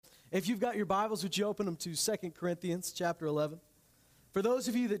If you've got your Bibles, would you open them to 2 Corinthians chapter 11? For those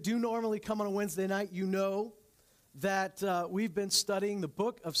of you that do normally come on a Wednesday night, you know that we've been studying the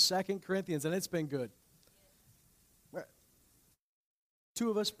book of 2 Corinthians, and it's been good. Two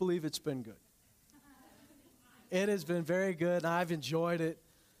of us believe it's been good. It has been very good, and I've enjoyed it.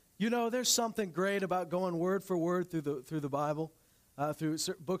 You know, there's something great about going word for word through the Bible, through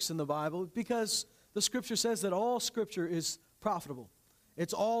books in the Bible, because the Scripture says that all Scripture is profitable.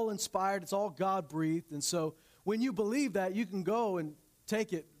 It's all inspired. It's all God-breathed. And so when you believe that, you can go and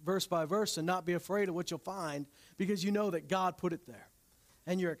take it verse by verse and not be afraid of what you'll find because you know that God put it there.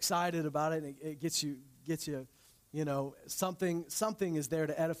 And you're excited about it. And it gets you, you know, something is there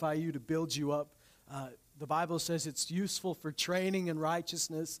to edify you, to build you up. The Bible says it's useful for training in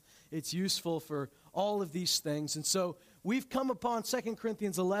righteousness. It's useful for all of these things. And so we've come upon 2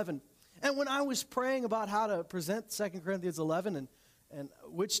 Corinthians 11. And when I was praying about how to present 2 Corinthians 11 and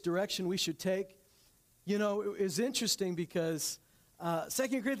which direction we should take, you know, it was interesting because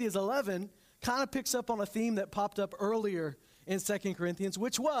 2 Corinthians 11 kind of picks up on a theme that popped up earlier in 2 Corinthians,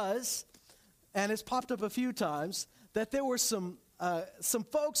 which was, and it's popped up a few times, that there were some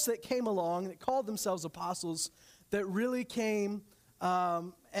folks that came along that called themselves apostles that really came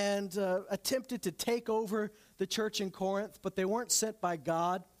and attempted to take over the church in Corinth, but they weren't sent by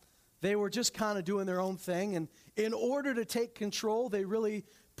God. They were just kind of doing their own thing, and in order to take control, they really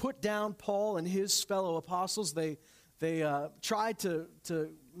put down Paul and his fellow apostles. They tried to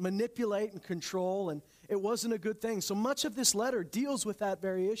manipulate and control, and it wasn't a good thing. So much of this letter deals with that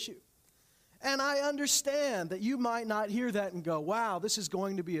very issue. And I understand that you might not hear that and go, wow, this is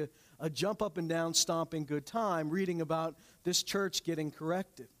going to be a jump up and down, stomping good time reading about this church getting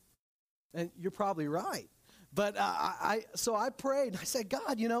corrected. And you're probably right. But so I prayed. I said,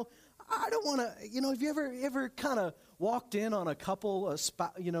 God, you know, I don't want to, you know, have you ever kind of walked in on a couple,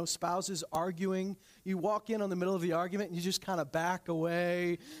 spouses arguing? You walk in on the middle of the argument and you just kind of back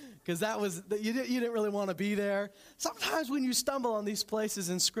away because you didn't really want to be there. Sometimes when you stumble on these places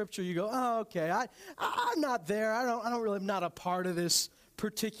in Scripture, you go, oh, okay, I'm not there. I'm not a part of this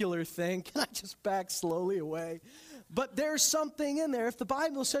particular thing. Can I just back slowly away? But there's something in there. If the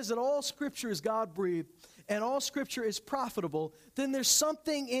Bible says that all Scripture is God-breathed and all Scripture is profitable, then there's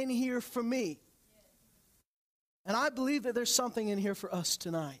something in here for me. And I believe that there's something in here for us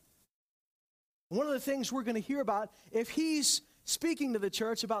tonight. One of the things we're going to hear about, if he's speaking to the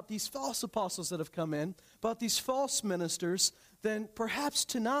church about these false apostles that have come in, about these false ministers, then perhaps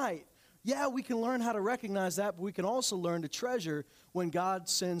tonight, yeah, we can learn how to recognize that, but we can also learn to treasure when God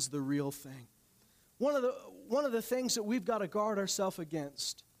sends the real thing. One of the things that we've got to guard ourselves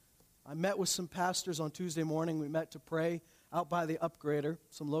against, I met with some pastors on Tuesday morning. We met to pray out by the Upgrader,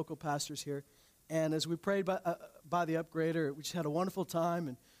 some local pastors here. And as we prayed by the Upgrader, we just had a wonderful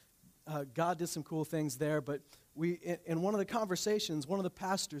time, and God did some cool things there. But in one of the conversations, one of the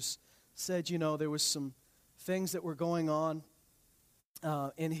pastors said, you know, there was some things that were going on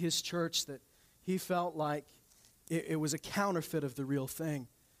in his church that he felt like it was a counterfeit of the real thing.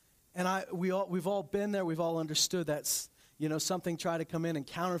 And we've all been there. We've all understood that's, you know, something try to come in and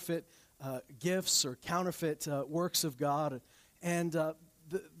counterfeit gifts or counterfeit works of God. And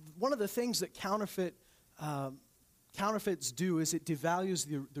one of the things that counterfeits do is it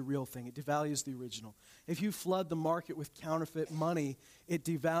devalues the real thing. It devalues the original. If you flood the market with counterfeit money, it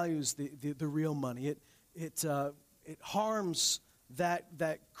devalues the real money. It harms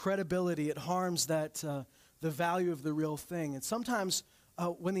that credibility. It harms that the value of the real thing. And sometimes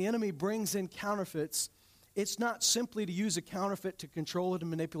when the enemy brings in counterfeits, it's not simply to use a counterfeit to control it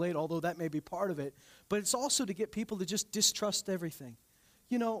and manipulate, although that may be part of it, but it's also to get people to just distrust everything.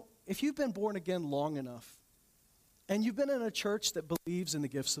 You know, if you've been born again long enough, and you've been in a church that believes in the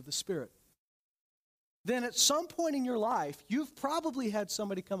gifts of the Spirit, then at some point in your life, you've probably had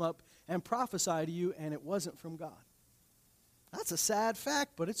somebody come up and prophesy to you, and it wasn't from God. That's a sad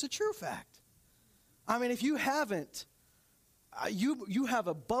fact, but it's a true fact. I mean, if you haven't, you have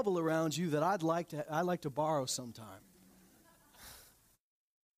a bubble around you that I'd like to borrow sometime.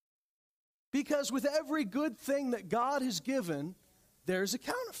 Because with every good thing that God has given, there's a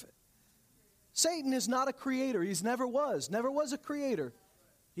counterfeit. Satan is not a creator. He's never was a creator.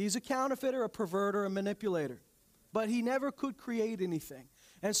 He's a counterfeiter, a perverter, a manipulator. But he never could create anything.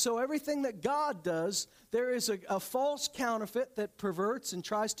 And so everything that God does, there is a false counterfeit that perverts and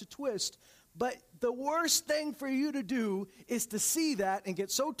tries to twist. But the worst thing for you to do is to see that and get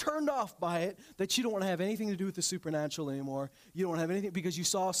so turned off by it that you don't want to have anything to do with the supernatural anymore. You don't want to have anything because you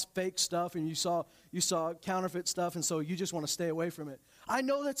saw fake stuff and you saw counterfeit stuff, and so you just want to stay away from it. I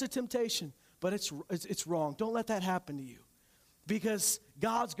know that's a temptation, but it's wrong. Don't let that happen to you. because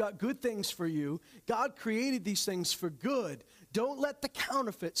God's got good things for you. God created these things for good. Don't let the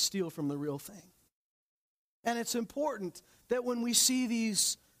counterfeit steal from the real thing. And it's important that when we see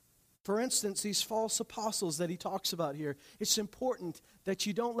these, for instance, these false apostles that he talks about here, it's important that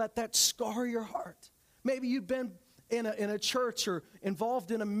you don't let that scar your heart. Maybe you've been in a church or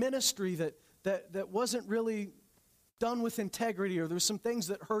involved in a ministry that wasn't really done with integrity, or there's some things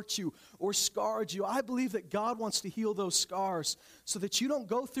that hurt you or scarred you. I believe that God wants to heal those scars so that you don't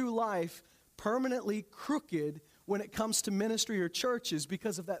go through life permanently crooked when it comes to ministry or churches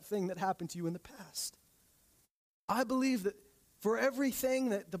because of that thing that happened to you in the past. I believe that for everything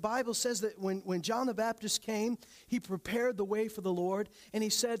that the Bible says, that when John the Baptist came, he prepared the way for the Lord, and he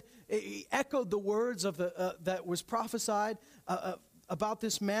said, he echoed the words of that was prophesied about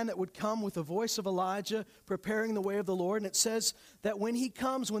this man that would come with the voice of Elijah, preparing the way of the Lord. And it says that when he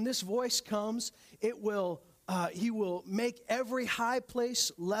comes, when this voice comes, he will make every high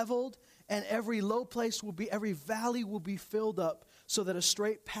place leveled, and every low place every valley will be filled up, so that a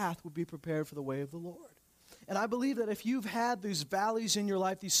straight path will be prepared for the way of the Lord. And I believe that if you've had these valleys in your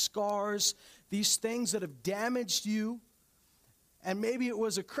life, these scars, these things that have damaged you, and maybe it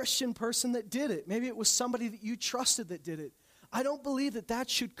was a Christian person that did it, maybe it was somebody that you trusted that did it, I don't believe that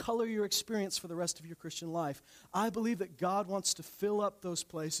should color your experience for the rest of your Christian life. I believe that God wants to fill up those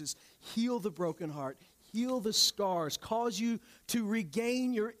places, heal the broken heart, heal the scars, cause you to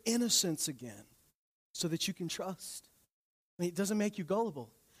regain your innocence again so that you can trust. I mean, it doesn't make you gullible.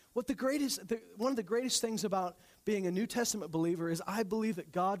 One of the greatest things about being a New Testament believer is I believe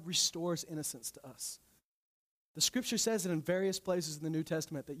that God restores innocence to us. The Scripture says it in various places in the New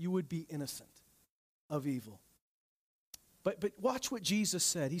Testament that you would be innocent of evil. But watch what Jesus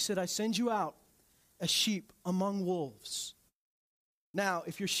said. He said, I send you out as sheep among wolves. Now,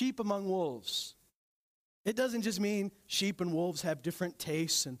 if you're sheep among wolves, it doesn't just mean sheep and wolves have different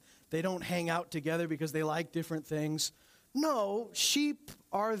tastes and they don't hang out together because they like different things. No, sheep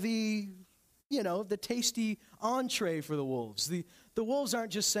are the tasty entree for the wolves. The wolves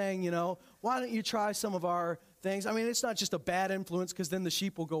aren't just saying, why don't you try some of our things? I mean, it's not just a bad influence, because then the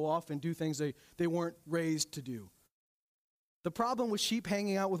sheep will go off and do things they weren't raised to do. The problem with sheep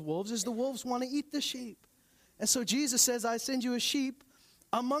hanging out with wolves is the wolves want to eat the sheep. And so Jesus says, I send you as sheep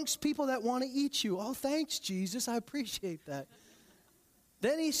amongst people that want to eat you. Oh, thanks, Jesus. I appreciate that.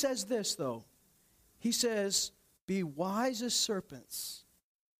 Then he says this, though. He says, be wise as serpents,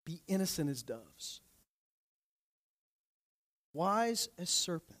 be innocent as doves. Wise as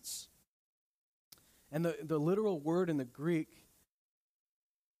serpents. And the literal word in the Greek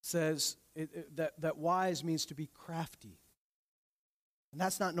says that wise means to be crafty. And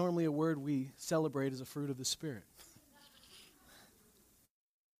that's not normally a word we celebrate as a fruit of the Spirit.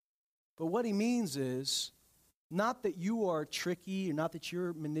 But what he means is not that you are tricky or not that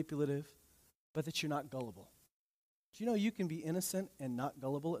you're manipulative, but that you're not gullible. Do you know you can be innocent and not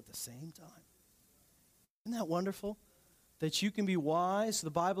gullible at the same time? Isn't that wonderful? That you can be wise. The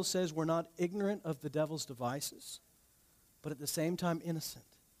Bible says we're not ignorant of the devil's devices, but at the same time innocent,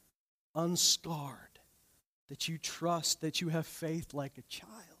 unscarred. That you trust, that you have faith like a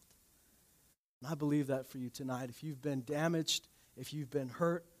child. And I believe that for you tonight. If you've been damaged, if you've been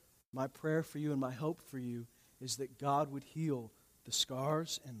hurt, my prayer for you and my hope for you is that God would heal the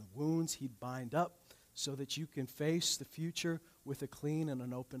scars and the wounds he'd bind up so that you can face the future with a clean and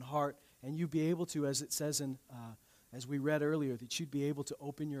an open heart. And you'd be able to, as it says as we read earlier, that you'd be able to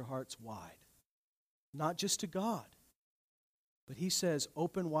open your hearts wide. Not just to God, but he says,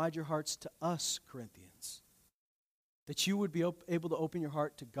 open wide your hearts to us, Corinthians. That you would be able to open your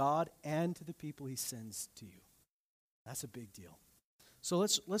heart to God and to the people he sends to you. That's a big deal. So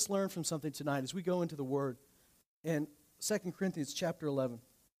let's learn from something tonight as we go into the Word. In 2 Corinthians chapter 11.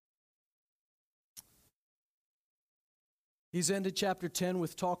 He's ended chapter 10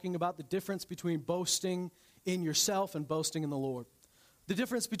 with talking about the difference between boasting in yourself and boasting in the Lord. The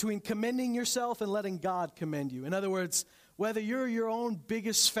difference between commending yourself and letting God commend you. In other words, whether you're your own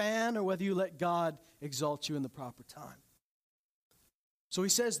biggest fan or whether you let God exalt you in the proper time. So he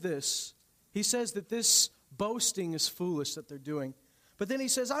says this. He says that this boasting is foolish that they're doing. But then he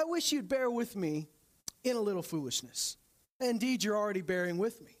says, I wish you'd bear with me in a little foolishness. Indeed, you're already bearing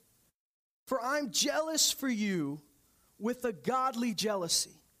with me. For I'm jealous for you with a godly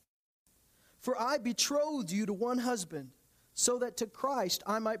jealousy. For I betrothed you to one husband, so that to Christ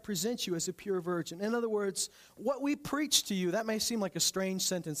I might present you as a pure virgin. In other words, what we preach to you, that may seem like a strange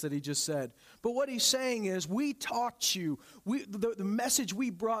sentence that he just said. But what he's saying is, we taught you, the message we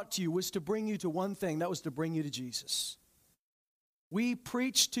brought to you was to bring you to one thing, that was to bring you to Jesus. We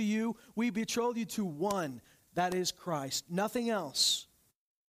preached to you, we betrothed you to one. That is Christ. Nothing else.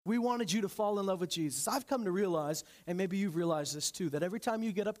 We wanted you to fall in love with Jesus. I've come to realize, and maybe you've realized this too, that every time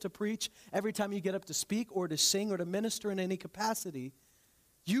you get up to preach, every time you get up to speak or to sing or to minister in any capacity,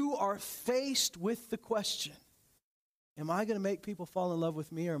 you are faced with the question, am I going to make people fall in love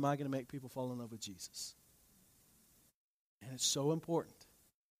with me, or am I going to make people fall in love with Jesus? And it's so important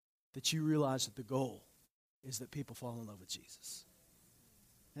that you realize that the goal is that people fall in love with Jesus.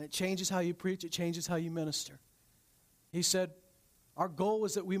 And it changes how you preach. It changes how you minister. He said, our goal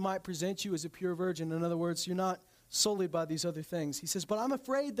was that we might present you as a pure virgin. In other words, you're not sullied by these other things. He says, but I'm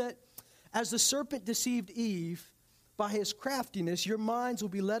afraid that as the serpent deceived Eve by his craftiness, your minds will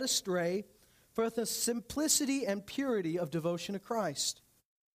be led astray for the simplicity and purity of devotion to Christ.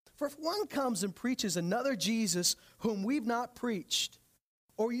 For if one comes and preaches another Jesus whom we've not preached,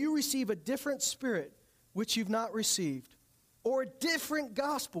 or you receive a different spirit which you've not received, or a different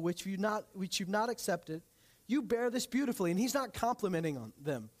gospel which you've not accepted, you bear this beautifully. And he's not complimenting on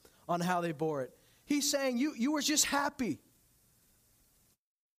them on how they bore it. He's saying you were just happy.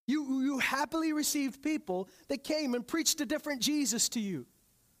 You happily received people that came and preached a different Jesus to you.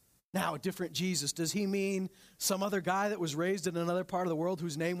 Now, a different Jesus, does he mean some other guy that was raised in another part of the world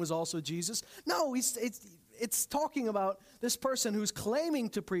whose name was also Jesus? No, it's talking about this person who's claiming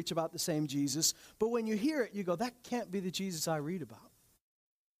to preach about the same Jesus, but when you hear it, you go, that can't be the Jesus I read about.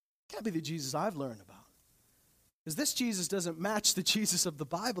 Can't be the Jesus I've learned about. Because this Jesus doesn't match the Jesus of the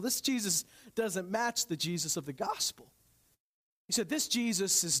Bible. This Jesus doesn't match the Jesus of the gospel. He said, this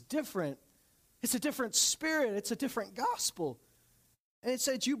Jesus is different. It's a different spirit. It's a different gospel. And it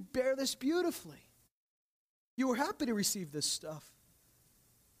said, you bear this beautifully. You were happy to receive this stuff.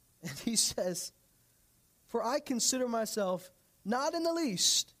 And he says, for I consider myself not in the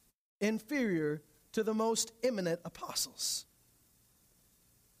least inferior to the most eminent apostles.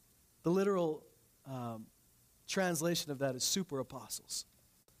 The literal translation of that is super apostles.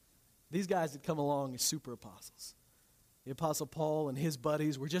 These guys had come along as super apostles. The Apostle Paul and his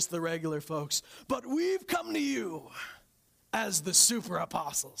buddies were just the regular folks. But we've come to you as the super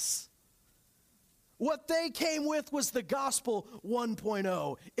apostles. What they came with was the gospel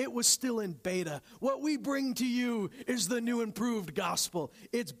 1.0. It was still in beta. What we bring to you is the new improved gospel.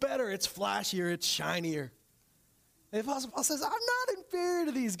 It's better, it's flashier, it's shinier. The Apostle Paul says, I'm not inferior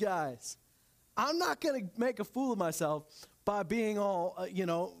to these guys. I'm not going to make a fool of myself by being all,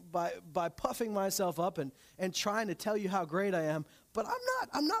 by puffing myself up and trying to tell you how great I am. But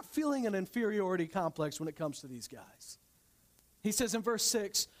I'm not feeling an inferiority complex when it comes to these guys. He says in verse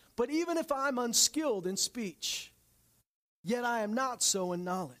 6, but even if I'm unskilled in speech, yet I am not so in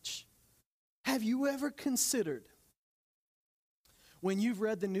knowledge. Have you ever considered, when you've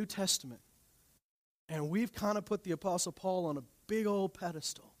read the New Testament, and we've kind of put the Apostle Paul on a big old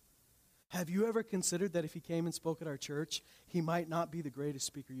pedestal, have you ever considered that if he came and spoke at our church, he might not be the greatest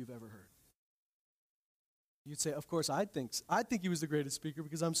speaker you've ever heard? You'd say, of course, I think he was the greatest speaker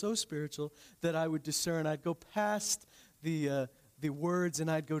because I'm so spiritual that I would discern. I'd go past the words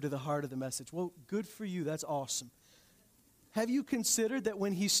and I'd go to the heart of the message. Well, good for you. That's awesome. Have you considered that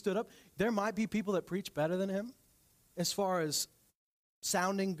when he stood up, there might be people that preach better than him as far as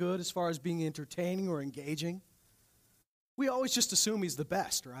sounding good, as far as being entertaining or engaging? We always just assume he's the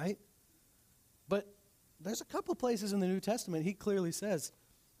best, right? But there's a couple places in the New Testament he clearly says,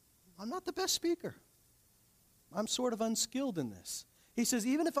 I'm not the best speaker. I'm sort of unskilled in this. He says,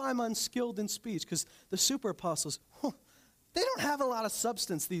 even if I'm unskilled in speech, because the super apostles, they don't have a lot of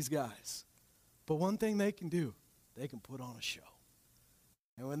substance, these guys. But one thing they can do, they can put on a show.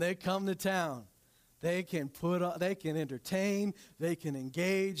 And when they come to town, they can entertain, they can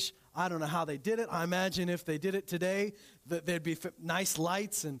engage. I don't know how they did it. I imagine if they did it today, that there'd be nice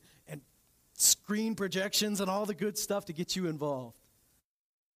lights and screen projections and all the good stuff to get you involved.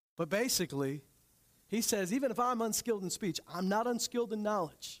 But basically, he says, even if I'm unskilled in speech, I'm not unskilled in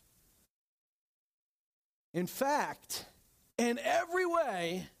knowledge. In fact, in every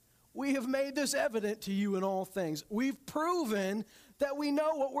way, we have made this evident to you in all things. We've proven that we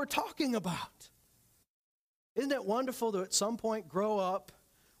know what we're talking about. Isn't it wonderful to at some point grow up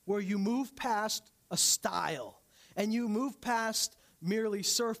where you move past a style and you move past merely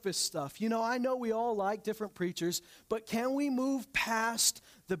surface stuff? You know, I know we all like different preachers, but can we move past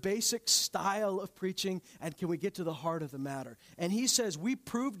the basic style of preaching and can we get to the heart of the matter? And he says, we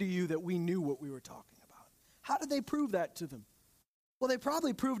proved to you that we knew what we were talking about. How did they prove that to them? Well, they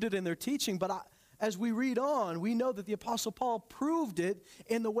probably proved it in their teaching, but as we read on, we know that the Apostle Paul proved it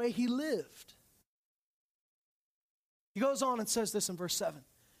in the way he lived. He goes on and says this in verse 7.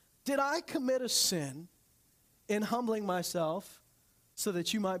 Did I commit a sin in humbling myself so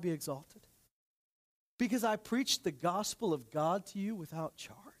that you might be exalted? because I preached the gospel of God to you without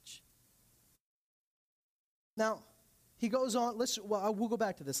charge? Now, he goes on. We'll go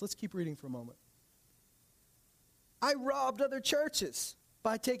back to this. Let's keep reading for a moment. I robbed other churches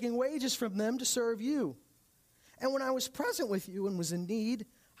by taking wages from them to serve you. And when I was present with you and was in need,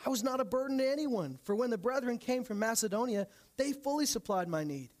 I was not a burden to anyone. For when the brethren came from Macedonia, they fully supplied my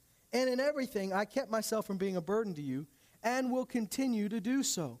need. And in everything, I kept myself from being a burden to you and will continue to do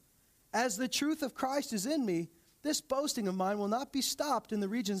so. As the truth of Christ is in me, this boasting of mine will not be stopped in the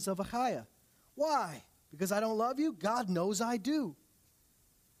regions of Achaia. Why? Because I don't love you? God knows I do.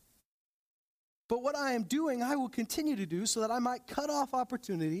 But what I am doing, I will continue to do so that I might cut off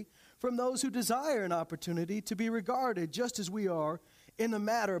opportunity from those who desire an opportunity to be regarded just as we are in the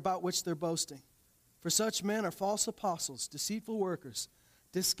matter about which they're boasting. For such men are false apostles, deceitful workers,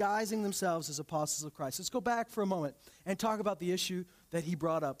 disguising themselves as apostles of Christ. Let's go back for a moment and talk about the issue that he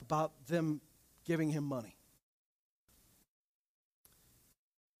brought up about them giving him money.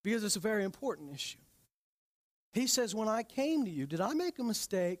 Because it's a very important issue. He says, when I came to you, did I make a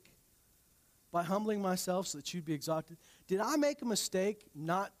mistake by humbling myself so that you'd be exalted? Did I make a mistake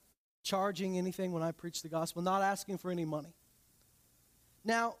not charging anything when I preached the gospel, not asking for any money?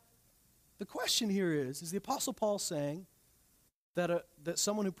 Now, the question here is the Apostle Paul saying that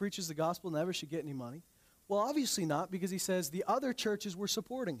someone who preaches the gospel never should get any money? Well, obviously not, because he says the other churches were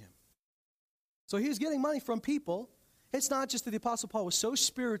supporting him. So he was getting money from people. It's not just that the Apostle Paul was so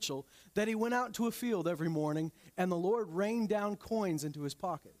spiritual that he went out into a field every morning and the Lord rained down coins into his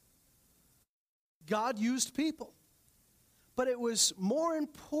pocket. God used people. But it was more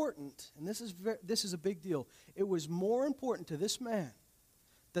important, and this is a big deal, it was more important to this man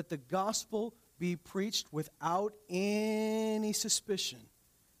that the gospel be preached without any suspicion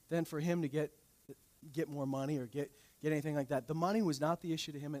than for him to get more money or get anything like that. The money was not the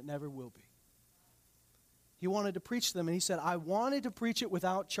issue to him. It never will be. He wanted to preach to them, and he said, I wanted to preach it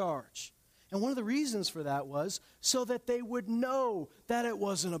without charge. And one of the reasons for that was so that they would know that it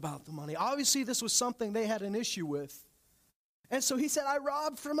wasn't about the money. Obviously, this was something they had an issue with. And so he said, I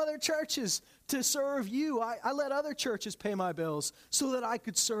robbed from other churches to serve you. I let other churches pay my bills so that I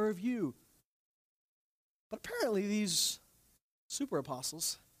could serve you. But apparently these super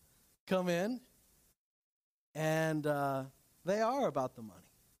apostles come in and they are about the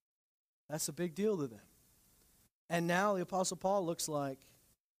money. That's a big deal to them. And now the Apostle Paul looks like,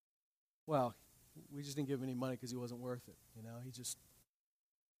 well, we just didn't give him any money because he wasn't worth it. You know,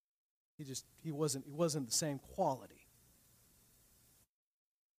 he wasn't the same quality.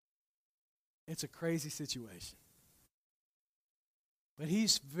 It's a crazy situation. But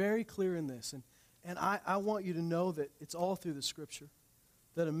he's very clear in this. And I want you to know that it's all through the Scripture.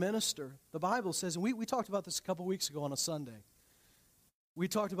 That a minister, the Bible says, and we talked about this a couple weeks ago on a Sunday. We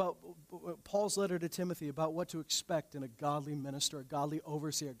talked about Paul's letter to Timothy about what to expect in a godly minister, a godly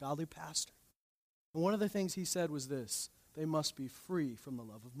overseer, a godly pastor. And one of the things he said was this: they must be free from the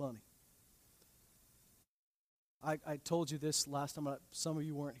love of money. I told you this last time. Some of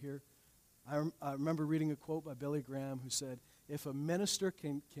you weren't here. I remember reading a quote by Billy Graham who said, if a minister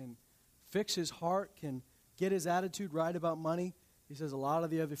can fix his heart, can get his attitude right about money, he says a lot of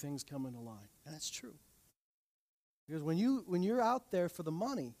the other things come into line. And it's true. Because when you're out there for the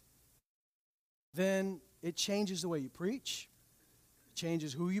money, then it changes the way you preach. It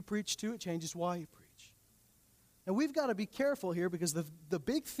changes who you preach to. It changes why you preach. And we've got to be careful here, because the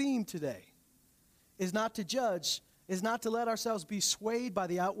big theme today is not to judge, is not to let ourselves be swayed by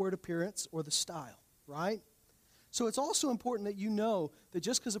the outward appearance or the style, right? So it's also important that you know that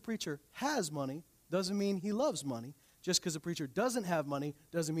just because a preacher has money doesn't mean he loves money. Just because a preacher doesn't have money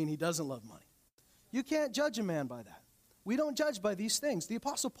doesn't mean he doesn't love money. You can't judge a man by that. We don't judge by these things. The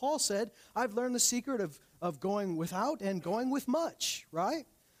Apostle Paul said, I've learned the secret of going without and going with much, right?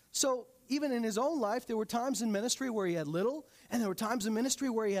 So even in his own life, there were times in ministry where he had little, and there were times in ministry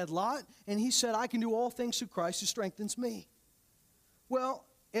where he had a lot, and he said, I can do all things through Christ who strengthens me. Well,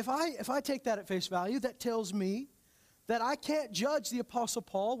 if I take that at face value, that tells me that I can't judge the Apostle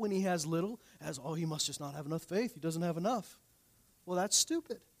Paul when he has little as, oh, he must just not have enough faith. He doesn't have enough. Well, that's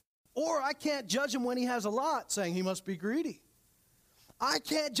stupid. Or I can't judge him when he has a lot, saying he must be greedy. I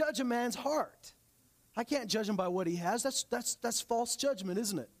can't judge a man's heart. I can't judge him by what he has. That's false judgment,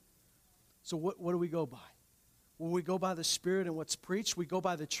 isn't it? So what do we go by? Well, we go by the Spirit and what's preached. We go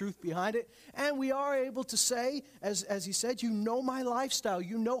by the truth behind it. And we are able to say, as he said, you know my lifestyle.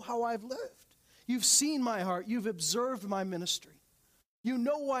 You know how I've lived. You've seen my heart. You've observed my ministry. You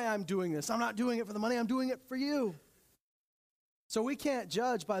know why I'm doing this. I'm not doing it for the money. I'm doing it for you. So we can't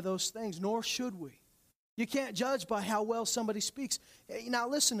judge by those things, nor should we. You can't judge by how well somebody speaks. Now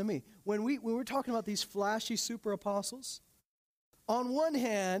listen to me. When we're talking about these flashy super apostles, on one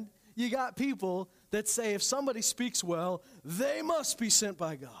hand, you got people that say if somebody speaks well, they must be sent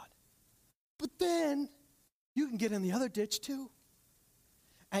by God. But then you can get in the other ditch too.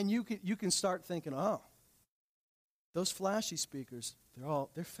 And you can start thinking, oh, those flashy speakers,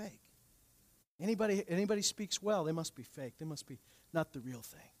 they're fake. Anybody speaks well, they must be fake. They must be not the real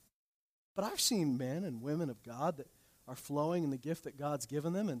thing. But I've seen men and women of God that are flowing in the gift that God's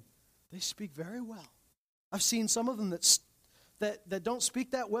given them, and they speak very well. I've seen some of them that don't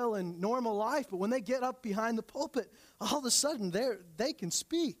speak that well in normal life, but when they get up behind the pulpit, all of a sudden they can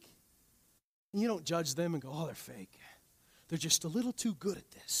speak. And you don't judge them and go, oh, they're fake. They're just a little too good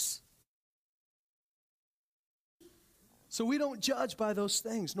at this. So we don't judge by those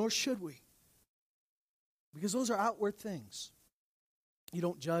things, nor should we. Because those are outward things. You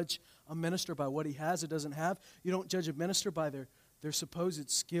don't judge a minister by what he has or doesn't have. You don't judge a minister by their supposed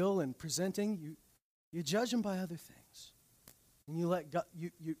skill in presenting. You judge them by other things. And you let God,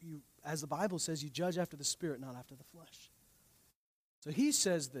 you, as the Bible says, you judge after the Spirit, not after the flesh. So he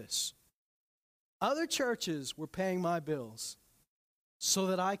says this: other churches were paying my bills so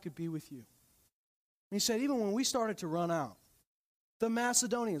that I could be with you. And he said, even when we started to run out, the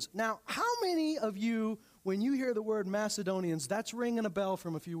Macedonians. Now, how many of you, when you hear the word Macedonians, that's ringing a bell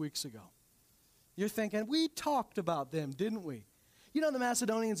from a few weeks ago? You're thinking, we talked about them, didn't we? You know the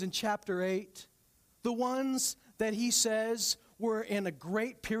Macedonians in chapter 8? The ones that he says were in a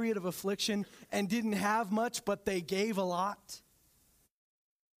great period of affliction and didn't have much, but they gave a lot.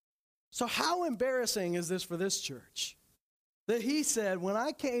 So how embarrassing is this for this church? That he said, when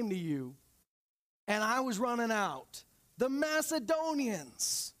I came to you and I was running out, the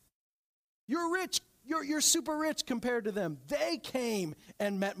Macedonians, you're rich, you're super rich compared to them. They came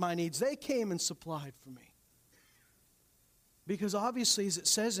and met my needs. They came and supplied for me. Because obviously, as it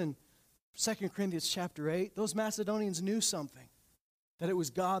says in 2 Corinthians chapter 8, those Macedonians knew something, that it was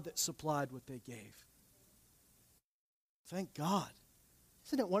God that supplied what they gave. Thank God.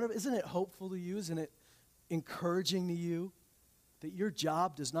 Isn't it hopeful to you? Isn't it encouraging to you that your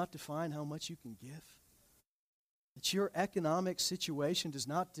job does not define how much you can give? That your economic situation does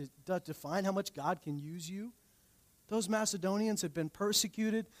not define how much God can use you? Those Macedonians had been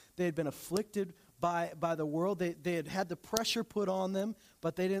persecuted. They had been afflicted by the world. They had had the pressure put on them,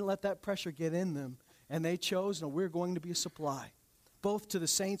 but they didn't let that pressure get in them. And they chose, no, we're going to be a supply, both to the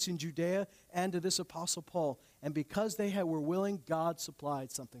saints in Judea and to this Apostle Paul. And because they were willing, God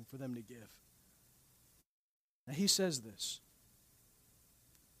supplied something for them to give. Now he says this.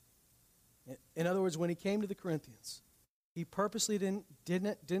 In other words, when he came to the Corinthians, he purposely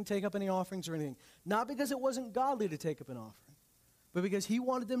didn't take up any offerings or anything. Not because it wasn't godly to take up an offering, but because he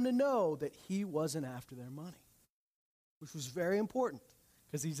wanted them to know that he wasn't after their money, which was very important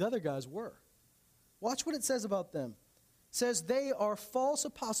because these other guys were. Watch what it says about them. It says they are false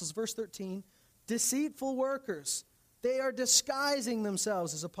apostles, verse 13, deceitful workers. They are disguising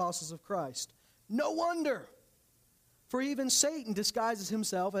themselves as apostles of Christ. No wonder. For even Satan disguises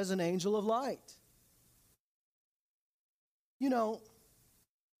himself as an angel of light. You know,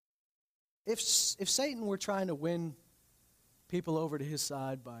 if Satan were trying to win people over to his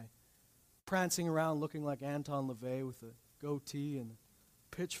side by prancing around looking like Anton LaVey with a goatee and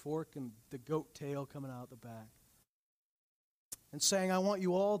a pitchfork and the goat tail coming out the back, and saying, I want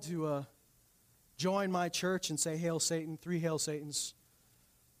you all to join my church and say, Hail Satan, 3 Hail Satans,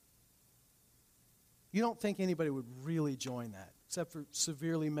 you don't think anybody would really join that, except for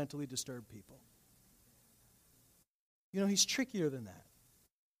severely mentally disturbed people. You know, he's trickier than that.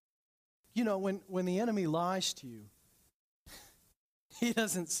 You know, when the enemy lies to you, he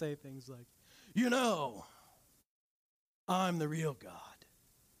doesn't say things like, you know, I'm the real God.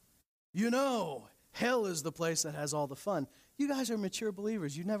 You know, hell is the place that has all the fun. You guys are mature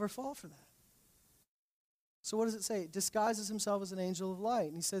believers. You never fall for that. So what does it say? It disguises himself as an angel of light.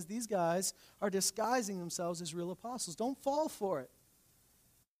 And he says these guys are disguising themselves as real apostles. Don't fall for it.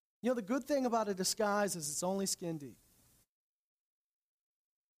 You know, the good thing about a disguise is it's only skin deep.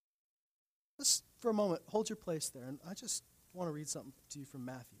 Just for a moment, hold your place there. And I just want to read something to you from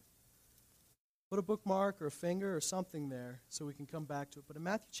Matthew. Put a bookmark or a finger or something there so we can come back to it. But in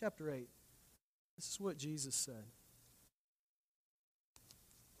Matthew chapter 8, this is what Jesus said.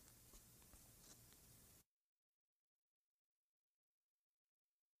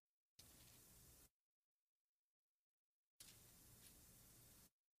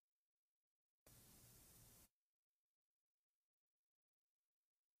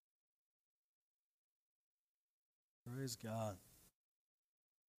 Praise God.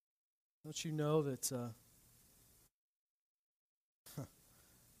 Don't you know that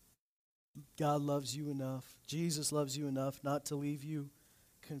God loves you enough. Jesus loves you enough not to leave you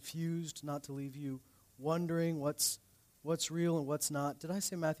confused, not to leave you wondering what's real and what's not. Did I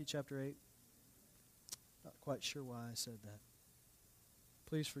say Matthew chapter 8? Not quite sure why I said that.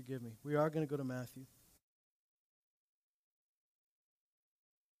 Please forgive me. We are going to go to Matthew.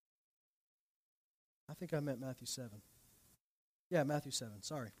 I think I meant Matthew 7. Yeah, Matthew 7,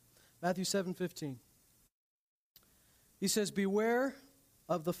 sorry. Matthew 7:15. He says, beware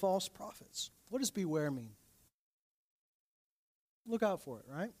of the false prophets. What does beware mean? Look out for it,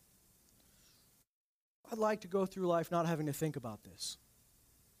 right? I'd like to go through life not having to think about this.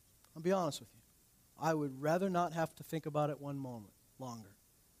 I'll be honest with you. I would rather not have to think about it one moment longer.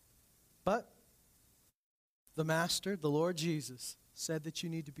 But the Master, the Lord Jesus, said that you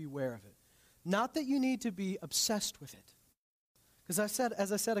need to beware of it. Not that you need to be obsessed with it. Because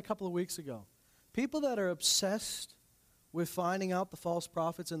as I said a couple of weeks ago, people that are obsessed with finding out the false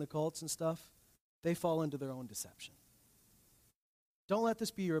prophets and the cults and stuff, they fall into their own deception. Don't let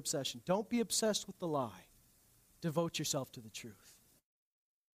this be your obsession. Don't be obsessed with the lie. Devote yourself to the truth.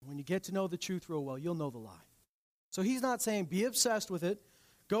 When you get to know the truth real well, you'll know the lie. So he's not saying be obsessed with it.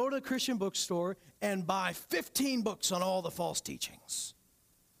 Go to the Christian bookstore and buy 15 books on all the false teachings.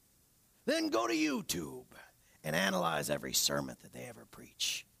 Then go to YouTube and analyze every sermon that they ever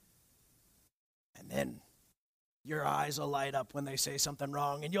preach. And then your eyes will light up when they say something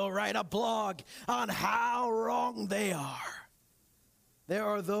wrong, and you'll write a blog on how wrong they are. There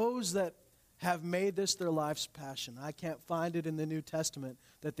are those that have made this their life's passion. I can't find it in the New Testament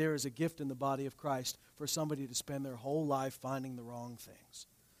that there is a gift in the body of Christ for somebody to spend their whole life finding the wrong things.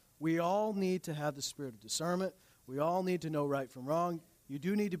 We all need to have the spirit of discernment. We all need to know right from wrong. You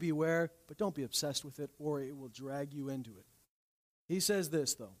do need to be aware, but don't be obsessed with it, or it will drag you into it. He says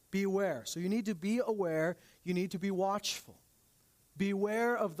this, though, beware. So you need to be aware. You need to be watchful.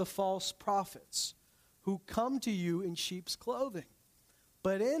 Beware of the false prophets who come to you in sheep's clothing,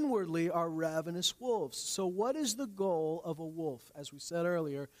 but inwardly are ravenous wolves. So what is the goal of a wolf? As we said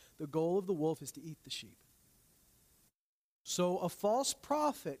earlier, the goal of the wolf is to eat the sheep. So a false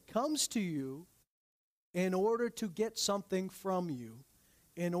prophet comes to you in order to get something from you,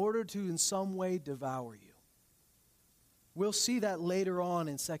 in order to in some way devour you. We'll see that later on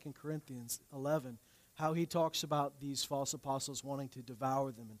in 2 Corinthians 11, how he talks about these false apostles wanting to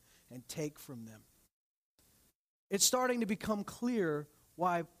devour them and take from them. It's starting to become clear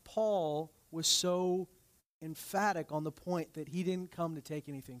why Paul was so emphatic on the point that he didn't come to take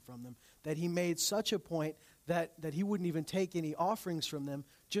anything from them, that he made such a point that he wouldn't even take any offerings from them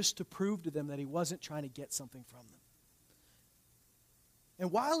just to prove to them that he wasn't trying to get something from them.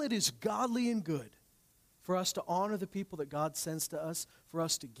 And while it is godly and good for us to honor the people that God sends to us, for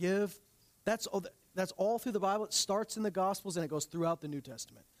us to give, that's all through the Bible. It starts in the Gospels and it goes throughout the New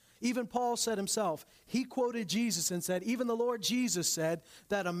Testament. Even Paul said himself, he quoted Jesus and said, even the Lord Jesus said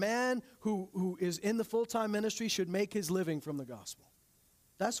that a man who is in the full-time ministry should make his living from the gospel.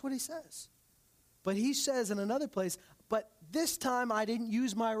 That's what he says. But he says in another place, but this time I didn't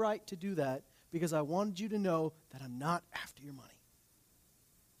use my right to do that because I wanted you to know that I'm not after your money.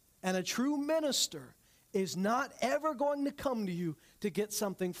 And a true minister is not ever going to come to you to get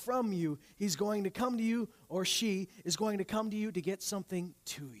something from you. He's going to come to you, or she is going to come to you to get something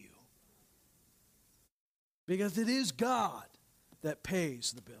to you. Because it is God that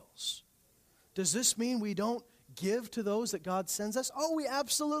pays the bills. Does this mean we don't give to those that God sends us? Oh, we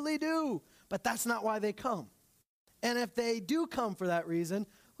absolutely do. But that's not why they come. And if they do come for that reason,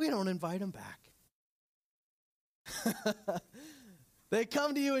 we don't invite them back. They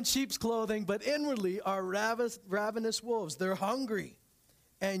come to you in sheep's clothing, but inwardly are ravenous wolves. They're hungry,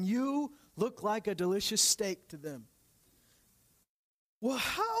 and you look like a delicious steak to them. Well,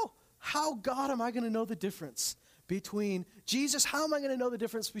 how, God, am I going to know the difference between Jesus? How am I going to know the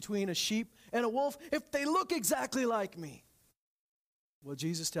difference between a sheep and a wolf if they look exactly like me? Well,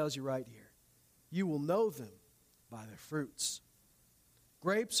 Jesus tells you right here, you will know them by their fruits.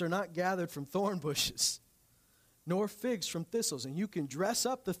 Grapes are not gathered from thorn bushes, nor figs from thistles. And you can dress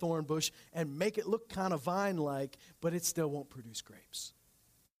up the thorn bush and make it look kind of vine-like, but it still won't produce grapes.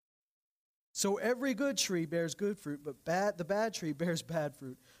 So every good tree bears good fruit, but the bad tree bears bad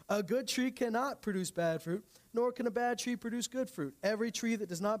fruit. A good tree cannot produce bad fruit, nor can a bad tree produce good fruit. Every tree that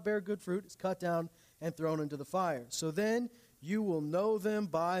does not bear good fruit is cut down and thrown into the fire. So then you will know them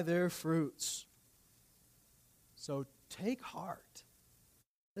by their fruits. So take heart.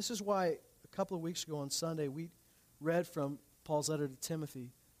 This is why a couple of weeks ago on Sunday we read from Paul's letter to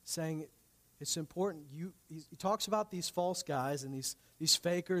Timothy, saying it's important. He talks about these false guys and these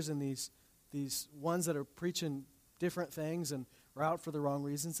fakers and these ones that are preaching different things and are out for the wrong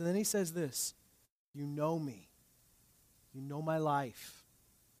reasons. And then he says this, you know me. You know my life.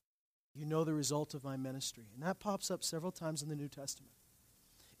 You know the result of my ministry. And that pops up several times in the New Testament.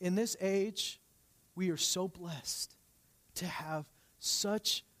 In this age, we are so blessed to have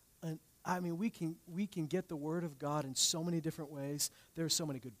such we can get the Word of God in so many different ways. There are so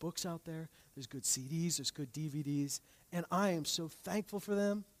many good books out there. There's good CDs. There's good DVDs. And I am so thankful for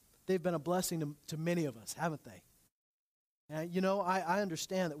them. They've been a blessing to many of us, haven't they? And, I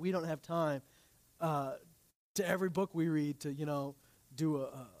understand that we don't have time to every book we read to, do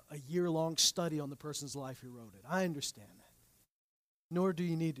a year-long study on the person's life who wrote it. I understand that. Nor do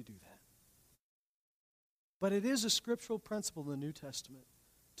you need to do that. But it is a scriptural principle in the New Testament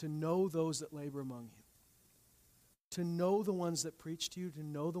to know those that labor among you, to know the ones that preach to you, to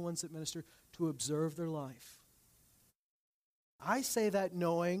know the ones that minister, to observe their life. I say that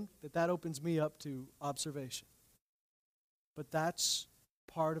knowing that opens me up to observation. But that's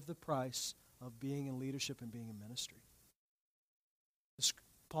part of the price of being in leadership and being in ministry.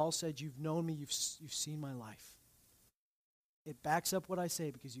 Paul said, you've known me, you've seen my life. It backs up what I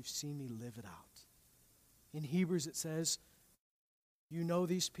say because you've seen me live it out. In Hebrews it says, you know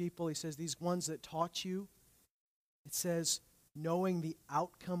these people. He says, these ones that taught you. It says, knowing the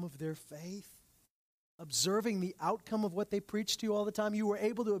outcome of their faith. Observing the outcome of what they preached to you all the time. You were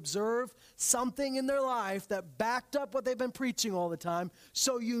able to observe something in their life that backed up what they've been preaching all the time.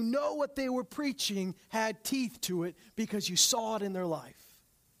 So you know what they were preaching had teeth to it because you saw it in their life.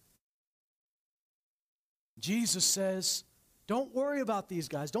 Jesus says, don't worry about these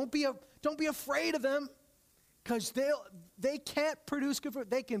guys. Don't be afraid of them. Because they can't produce good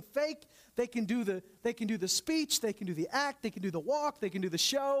fruit. They can fake, they can do the speech, they can do the act, they can do the walk, they can do the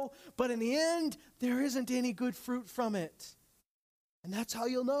show, but in the end, there isn't any good fruit from it. And that's how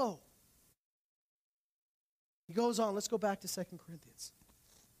you'll know. He goes on, let's go back to 2 Corinthians.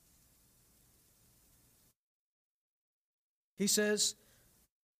 He says,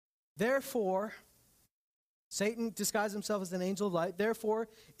 therefore, Satan disguised himself as an angel of light. Therefore,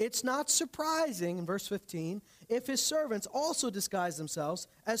 it's not surprising, in verse 15, if his servants also disguise themselves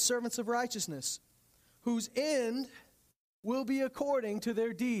as servants of righteousness, whose end will be according to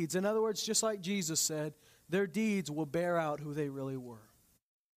their deeds. In other words, just like Jesus said, their deeds will bear out who they really were.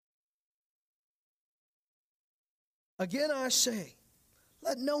 Again, I say,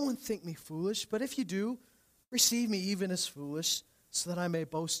 let no one think me foolish, but if you do, receive me even as foolish, so that I may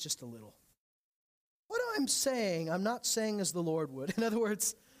boast just a little. What I'm saying, I'm not saying as the Lord would. In other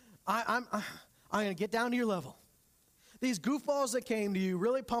words, I'm going to get down to your level. These goofballs that came to you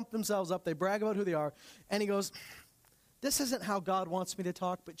really pump themselves up. They brag about who they are. And he goes, this isn't how God wants me to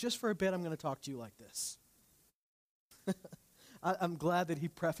talk, but just for a bit I'm going to talk to you like this. I'm glad that he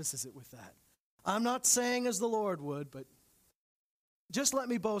prefaces it with that. I'm not saying as the Lord would, but just let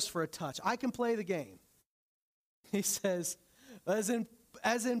me boast for a touch. I can play the game. He says, as in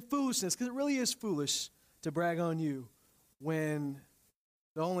foolishness, because it really is foolish to brag on you when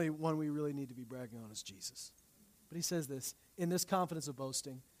the only one we really need to be bragging on is Jesus. But he says this, in this confidence of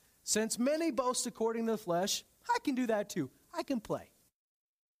boasting, since many boast according to the flesh, I can do that too. I can play.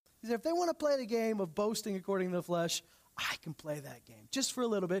 He said, if they want to play the game of boasting according to the flesh, I can play that game just for a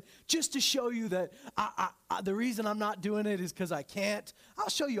little bit, just to show you that the reason I'm not doing it is because I can't. I'll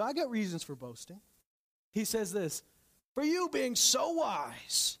show you. I got reasons for boasting. He says this, for you being so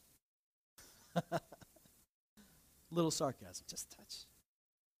wise. Little sarcasm, just a touch.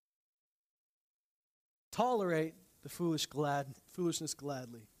 Tolerate the foolishness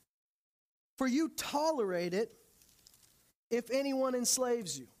gladly. For you tolerate it if anyone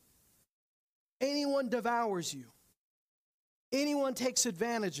enslaves you, anyone devours you, anyone takes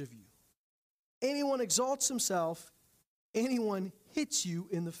advantage of you, anyone exalts himself, anyone hits you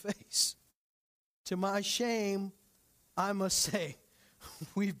in the face. To my shame, I must say,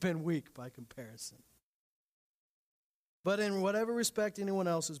 we've been weak by comparison. But in whatever respect anyone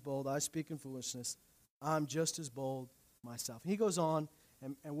else is bold, I speak in foolishness. I'm just as bold myself. And he goes on,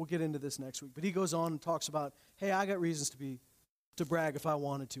 and we'll get into this next week, but he goes on and talks about, hey, I got reasons to brag if I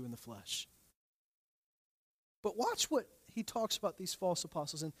wanted to in the flesh. But watch what he talks about these false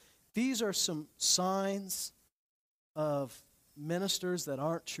apostles. And these are some signs of ministers that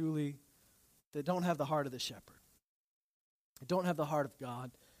don't have the heart of the shepherd. They don't have the heart of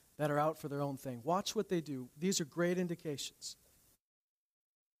God, that are out for their own thing. Watch what they do. These are great indications.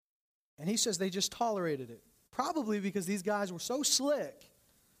 And he says they just tolerated it. Probably because these guys were so slick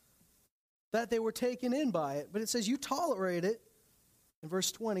that they were taken in by it. But it says you tolerate it, in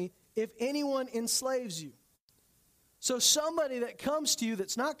verse 20, if anyone enslaves you. So somebody that comes to you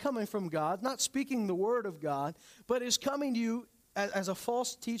that's not coming from God, not speaking the word of God, but is coming to you as a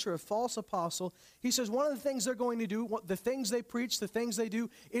false teacher, a false apostle, he says one of the things they're going to do, the things they preach, the things they do,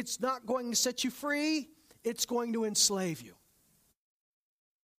 it's not going to set you free, it's going to enslave you.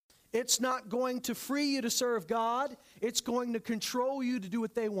 It's not going to free you to serve God, it's going to control you to do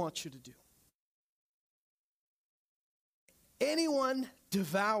what they want you to do. Anyone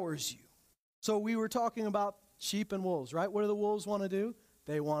devours you. So we were talking about sheep and wolves, right? What do the wolves want to do?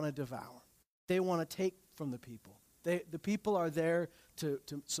 They want to devour. They want to take from the people. The people are there to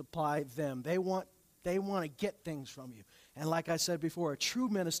supply them. They want to get things from you. And like I said before, a true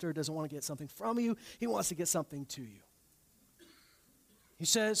minister doesn't want to get something from you. He wants to get something to you. He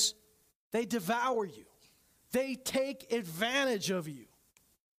says, they devour you. They take advantage of you.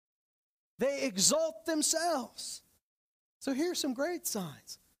 They exalt themselves. So here's some great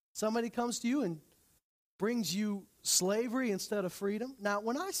signs. Somebody comes to you and brings you slavery instead of freedom. Now,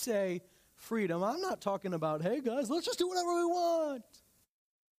 when I say freedom, I'm not talking about, hey guys, let's just do whatever we want.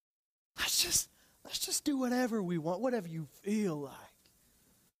 Let's just do whatever we want, whatever you feel like.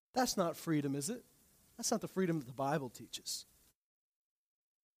 That's not freedom, is it? That's not the freedom that the Bible teaches.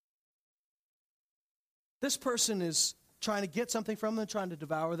 This person is trying to get something from them, trying to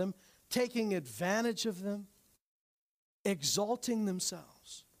devour them, taking advantage of them, exalting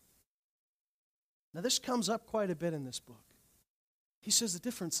themselves. Now, this comes up quite a bit in this book. He says the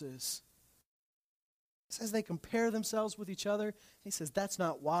difference is, he says they compare themselves with each other. He says that's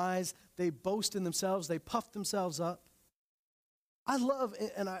not wise. They boast in themselves. They puff themselves up. I love,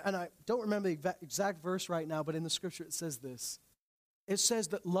 and I don't remember the exact verse right now, but in the scripture it says this. It says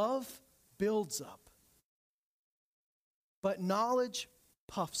that love builds up, but knowledge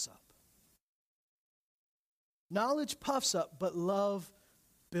puffs up. Knowledge puffs up, but love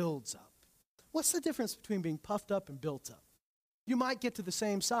builds up. What's the difference between being puffed up and built up? You might get to the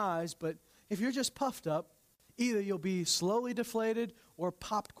same size, but if you're just puffed up, either you'll be slowly deflated or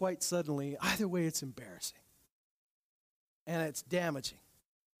popped quite suddenly. Either way, it's embarrassing. And it's damaging.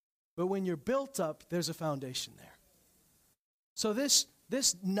 But when you're built up, there's a foundation there. So this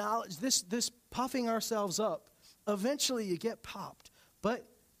knowledge, this puffing ourselves up, eventually you get popped. But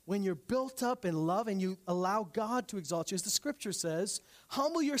when you're built up in love and you allow God to exalt you, as the scripture says,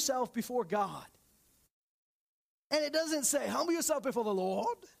 humble yourself before God. And it doesn't say, humble yourself before the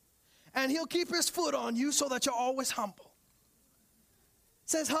Lord, and he'll keep his foot on you so that you're always humble. It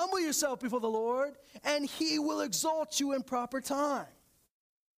says, humble yourself before the Lord, and he will exalt you in proper time.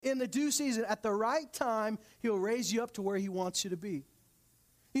 In the due season, at the right time, he'll raise you up to where he wants you to be.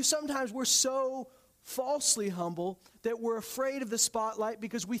 Sometimes we're so falsely humble that we're afraid of the spotlight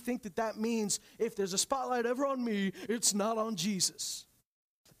because we think that means if there's a spotlight ever on me, it's not on Jesus.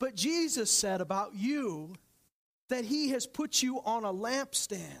 But Jesus said about you that he has put you on a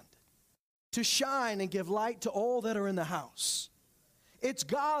lampstand to shine and give light to all that are in the house. It's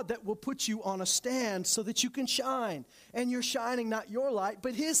God that will put you on a stand so that you can shine. And you're shining not your light,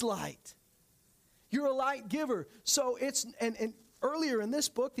 but his light. You're a light giver. So it's, and earlier in this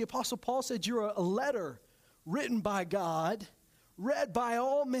book, the Apostle Paul said you're a letter written by God, read by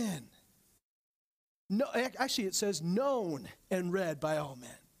all men. No, actually, it says known and read by all men.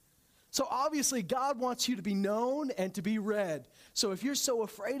 So obviously, God wants you to be known and to be read. So if you're so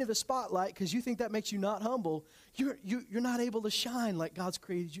afraid of the spotlight because you think that makes you not humble, you're not able to shine like God's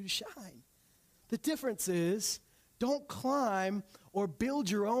created you to shine. The difference is, don't climb or build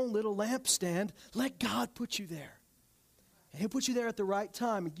your own little lampstand. Let God put you there. And he'll put you there at the right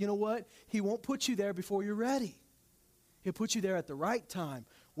time. You know what? He won't put you there before you're ready. He'll put you there at the right time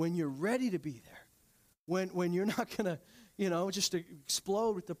when you're ready to be there. When you're not going to, just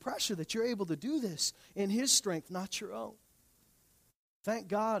explode with the pressure that you're able to do this in his strength, not your own. Thank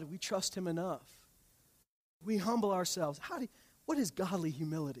God we trust him enough. We humble ourselves. What is godly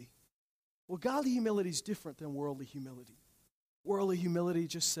humility? Well, godly humility is different than worldly humility. Worldly humility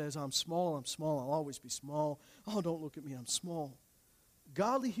just says, I'm small, I'll always be small. Oh, don't look at me, I'm small.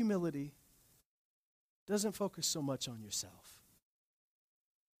 Godly humility doesn't focus so much on yourself.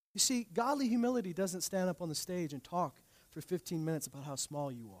 You see, godly humility doesn't stand up on the stage and talk for 15 minutes about how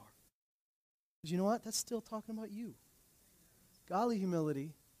small you are. Because you know what? That's still talking about you. Godly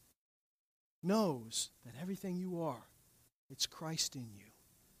humility knows that everything you are, it's Christ in you.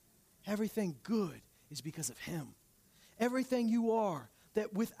 Everything good is because of him. Everything you are,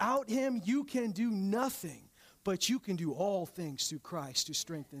 that without him you can do nothing, but you can do all things through Christ who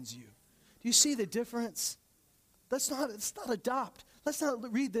strengthens you. Do you see the difference? Let's not adopt. Let's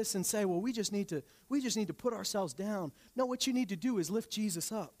not read this and say, well, we just need to put ourselves down. No, what you need to do is lift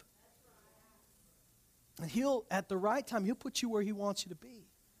Jesus up. And he'll, at the right time, he'll put you where he wants you to be.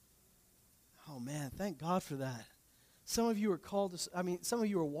 Oh man, thank God for that. Some of you are called to, some of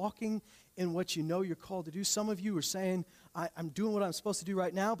you are walking in what you know you're called to do. Some of you are saying, I'm doing what I'm supposed to do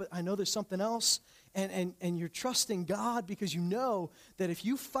right now, but I know there's something else. And you're trusting God because you know that if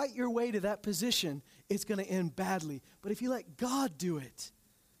you fight your way to that position, it's going to end badly. But if you let God do it,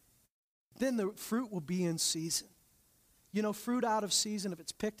 then the fruit will be in season. You know, fruit out of season, if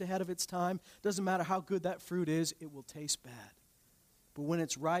it's picked ahead of its time, doesn't matter how good that fruit is, it will taste bad. But when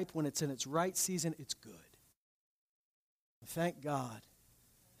it's ripe, when it's in its right season, it's good. Thank God.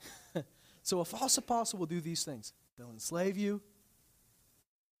 So a false apostle will do these things. They'll enslave you.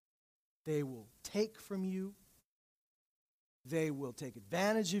 They will take from you. They will take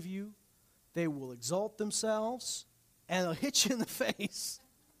advantage of you. They will exalt themselves. And they'll hit you in the face.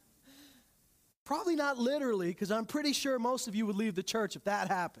 Probably not literally, because I'm pretty sure most of you would leave the church if that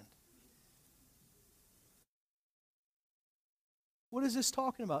happened. What is this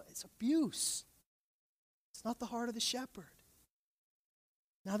talking about? It's abuse. It's not the heart of the shepherd.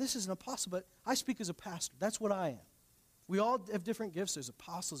 Now, this is an apostle, but I speak as a pastor. That's what I am. We all have different gifts. There's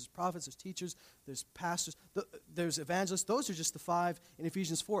apostles, there's prophets, there's teachers, there's pastors, there's evangelists. Those are just the 5 in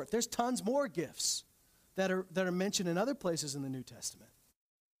Ephesians 4. There's tons more gifts that are mentioned in other places in the New Testament.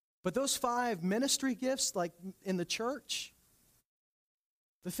 But those 5 ministry gifts, like in the church,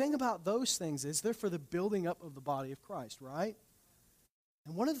 the thing about those things is they're for the building up of the body of Christ, right?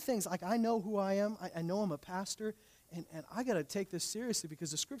 And one of the things, like I know who I am. I know I'm a pastor, and I got to take this seriously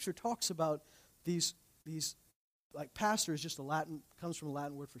because the Scripture talks about these like pastor is just comes from a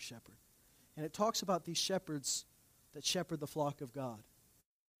Latin word for shepherd. And it talks about these shepherds that shepherd the flock of God.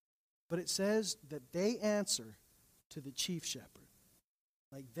 But it says that they answer to the chief shepherd.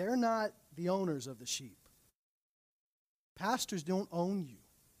 Like they're not the owners of the sheep. Pastors don't own you.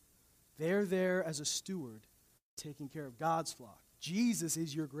 They're there as a steward taking care of God's flock. Jesus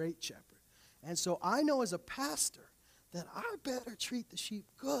is your great shepherd. And so I know as a pastor that I better treat the sheep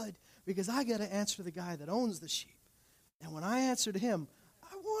good because I got to answer to the guy that owns the sheep. And when I answer to him,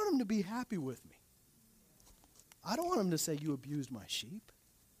 I want him to be happy with me. I don't want him to say, you abused my sheep.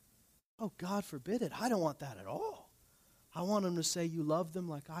 Oh, God forbid it. I don't want that at all. I want him to say, you love them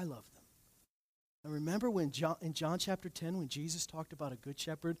like I love them. And remember in John chapter 10 when Jesus talked about a good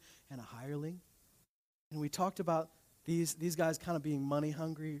shepherd and a hireling? And we talked about these guys kind of being money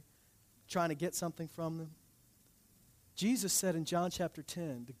hungry, trying to get something from them. Jesus said in John chapter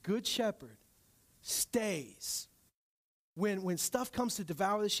 10, the good shepherd stays. When stuff comes to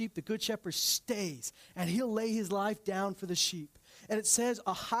devour the sheep, the good shepherd stays, and he'll lay his life down for the sheep. And it says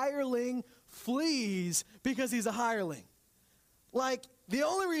a hireling flees because he's a hireling. Like, the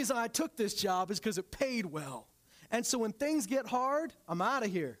only reason I took this job is because it paid well. And so when things get hard, I'm out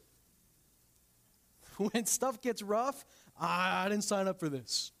of here. When stuff gets rough, I didn't sign up for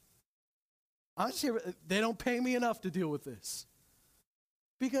this. I'm just here. They don't pay me enough to deal with this.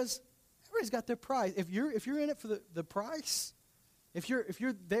 Because everybody's got their price. If you're in it for the price, if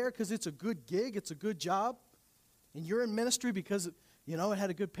you're there because it's a good gig, it's a good job, and you're in ministry because it had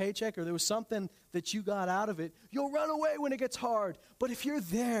a good paycheck or there was something that you got out of it, you'll run away when it gets hard. But if you're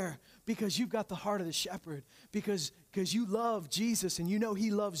there because you've got the heart of the shepherd, because you love Jesus and you know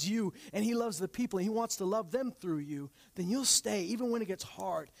he loves you and he loves the people and he wants to love them through you, then you'll stay even when it gets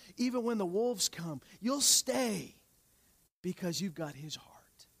hard, even when the wolves come. You'll stay because you've got his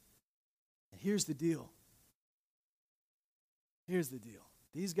heart. And here's the deal. Here's the deal.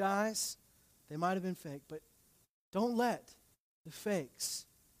 These guys, they might have been fake, but don't let the fakes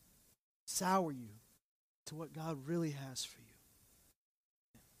sour you to what God really has for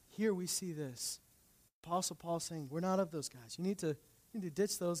you. Here we see this. Apostle Paul saying, we're not of those guys. You need to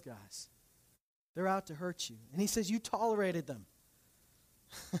ditch those guys. They're out to hurt you. And he says, you tolerated them.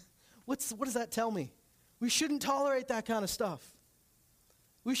 What does that tell me? We shouldn't tolerate that kind of stuff.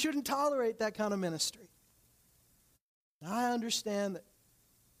 We shouldn't tolerate that kind of ministry. Now, I understand that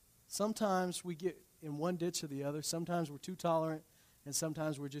sometimes we get in one ditch or the other. Sometimes we're too tolerant, and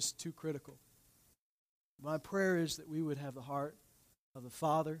sometimes we're just too critical. My prayer is that we would have the heart of the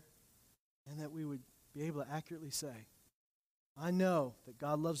Father and that we would be able to accurately say, I know that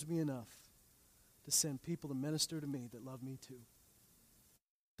God loves me enough to send people to minister to me that love me too.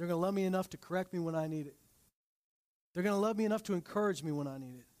 They're going to love me enough to correct me when I need it. They're going to love me enough to encourage me when I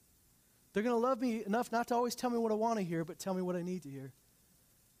need it. They're going to love me enough not to always tell me what I want to hear, but tell me what I need to hear.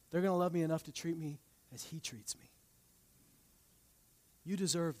 They're going to love me enough to treat me as he treats me. You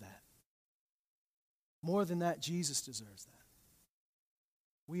deserve that. More than that, Jesus deserves that.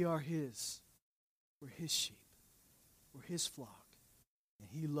 We are his. We're his sheep. We're his flock. And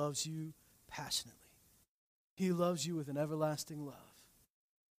he loves you passionately. He loves you with an everlasting love.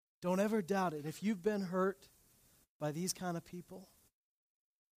 Don't ever doubt it. If you've been hurt, by these kind of people,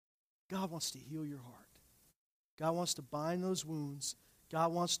 God wants to heal your heart. God wants to bind those wounds.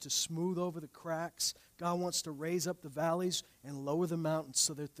 God wants to smooth over the cracks. God wants to raise up the valleys and lower the mountains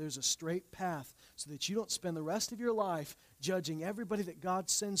so that there's a straight path, so that you don't spend the rest of your life judging everybody that God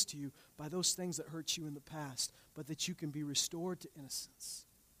sends to you by those things that hurt you in the past, but that you can be restored to innocence.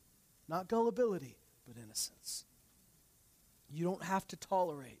 Not gullibility, but innocence. You don't have to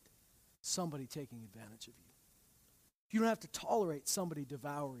tolerate somebody taking advantage of you. You don't have to tolerate somebody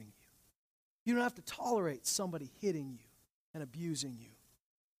devouring you. You don't have to tolerate somebody hitting you and abusing you.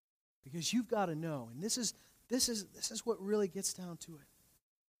 Because you've got to know, and this is what really gets down to it.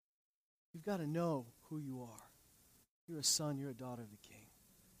 You've got to know who you are. You're a son, you're a daughter of the King,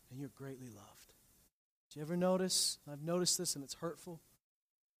 and you're greatly loved. Did you ever notice? I've noticed this, and it's hurtful.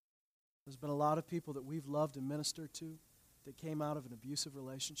 There's been a lot of people that we've loved and ministered to that came out of an abusive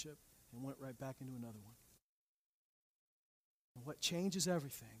relationship and went right back into another one. And what changes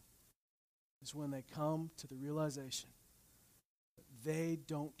everything is when they come to the realization that they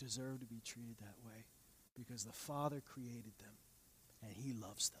don't deserve to be treated that way because the Father created them and He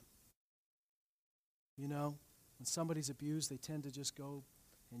loves them. You know, when somebody's abused, they tend to just go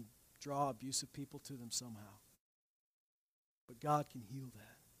and draw abusive people to them somehow. But God can heal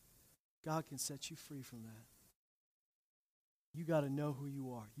that. God can set you free from that. You got to know who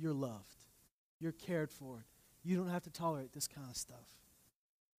you are. You're loved. You're cared for. You don't have to tolerate this kind of stuff.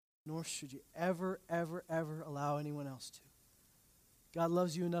 Nor should you ever, ever, ever allow anyone else to. God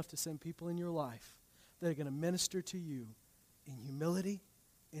loves you enough to send people in your life that are going to minister to you in humility,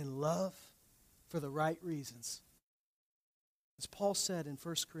 in love, for the right reasons. As Paul said in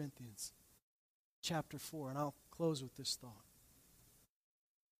 1 Corinthians chapter 4, and I'll close with this thought.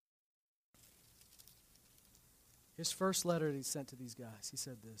 His first letter that he sent to these guys, he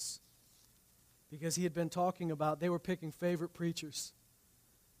said this. Because he had been talking about, they were picking favorite preachers.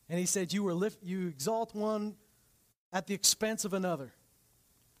 And he said, you exalt one at the expense of another.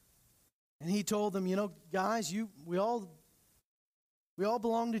 And he told them, you know, guys, we all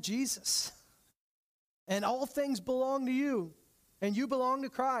belong to Jesus. And all things belong to you. And you belong to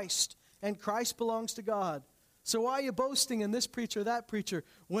Christ. And Christ belongs to God. So why are you boasting in this preacher or that preacher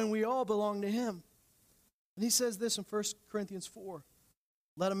when we all belong to Him? And he says this in 1 Corinthians 4.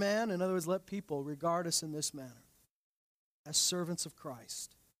 Let a man, in other words, let people regard us in this manner, as servants of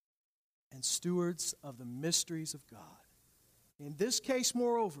Christ and stewards of the mysteries of God. In this case,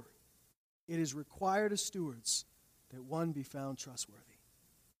 moreover, it is required of stewards that one be found trustworthy.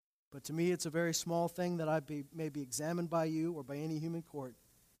 But to me, it's a very small thing that I may be examined by you or by any human court.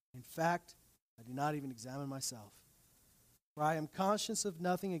 In fact, I do not even examine myself. For I am conscious of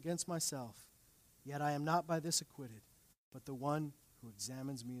nothing against myself, yet I am not by this acquitted, but the one who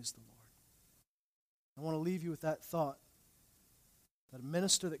examines me is the Lord. I want to leave you with that thought, that a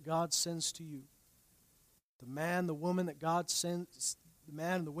minister that God sends to you, the man, the woman that God sends, the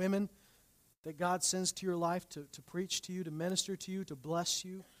man and the women that God sends to your life to preach to you, to minister to you, to bless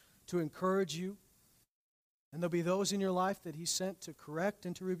you, to encourage you. And there'll be those in your life that He sent to correct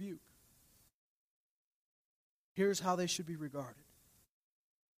and to rebuke. Here's how they should be regarded: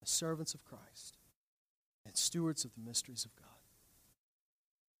 as servants of Christ and stewards of the mysteries of God.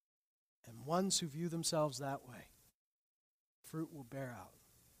 And ones who view themselves that way, fruit will bear out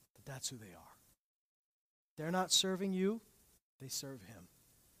that that's who they are. They're not serving you, they serve Him.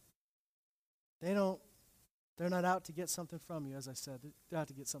 They're not out to get something from you, as I said. They're out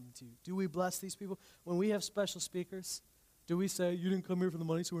to get something to you. Do we bless these people? When we have special speakers, do we say, you didn't come here for the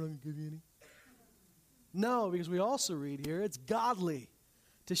money, so we're not going to give you any? No, because we also read here, it's godly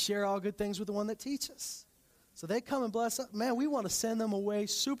to share all good things with the one that teaches. So they come and bless us. Man, we want to send them away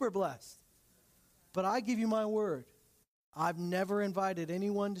super blessed. But I give you my word, I've never invited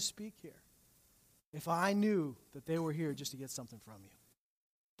anyone to speak here if I knew that they were here just to get something from you.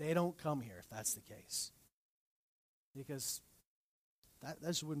 They don't come here if that's the case. Because that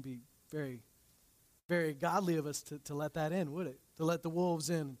just wouldn't be very, very godly of us to let that in, would it? To let the wolves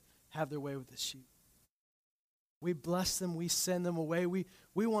in and have their way with the sheep. We bless them. We send them away. We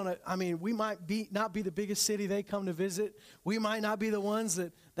want to, we might not be the biggest city they come to visit. We might not be the ones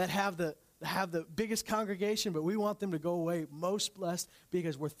that have the biggest congregation, but we want them to go away most blessed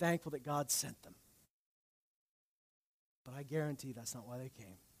because we're thankful that God sent them. But I guarantee that's not why they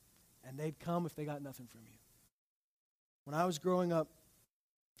came. And they'd come if they got nothing from you. When I was growing up,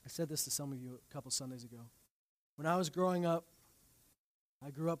 I said this to some of you a couple Sundays ago. When I was growing up, I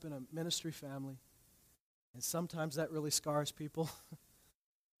grew up in a ministry family. And sometimes that really scars people.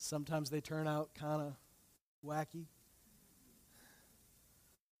 Sometimes they turn out kind of wacky.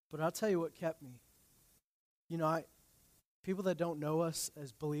 But I'll tell you what kept me. People that don't know us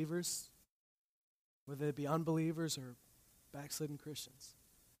as believers, whether it be unbelievers or backslidden Christians,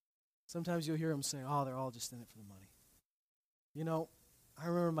 sometimes you'll hear them say, oh, they're all just in it for the money. I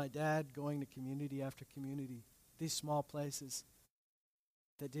remember my dad going to community after community, these small places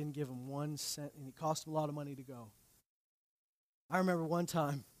that didn't give him 1 cent, and it cost him a lot of money to go. I remember one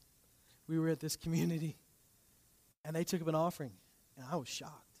time we were at this community, and they took up an offering, and I was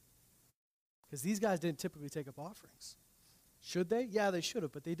shocked. Because these guys didn't typically take up offerings. Should they? Yeah, they should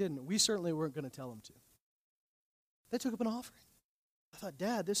have, but they didn't. We certainly weren't going to tell them to. They took up an offering. I thought,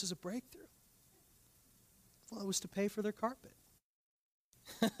 Dad, this is a breakthrough. Well, it was to pay for their carpet.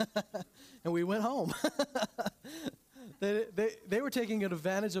 And we went home. They were taking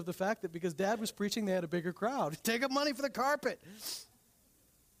advantage of the fact that because Dad was preaching, they had a bigger crowd. Take up money for the carpet.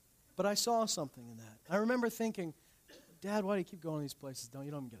 But I saw something in that. I remember thinking, Dad, why do you keep going to these places? You don't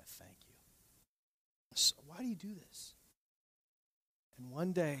even get a thank you. So why do you do this? And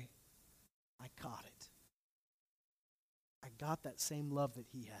one day, I caught it. I got that same love that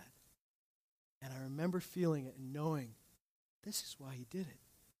he had. And I remember feeling it and knowing this is why he did it.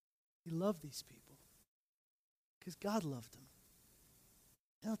 He loved these people. Because God loved them.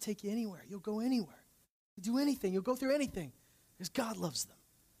 And he'll take you anywhere. You'll go anywhere. You'll do anything. You'll go through anything. Because God loves them.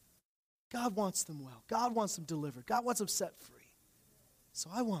 God wants them well. God wants them delivered. God wants them set free. So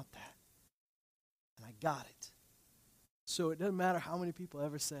I want that. And I got it. So it doesn't matter how many people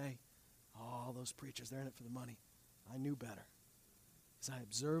ever say, oh, those preachers, they're in it for the money. I knew better. Because I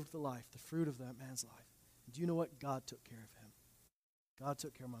observed the life, the fruit of that man's life. And do you know what? God took care of him. God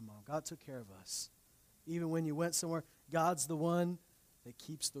took care of my mom. God took care of us. Even when you went somewhere, God's the one that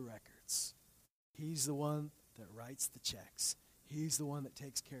keeps the records. He's the one that writes the checks. He's the one that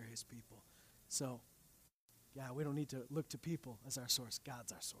takes care of his people. So, yeah, we don't need to look to people as our source.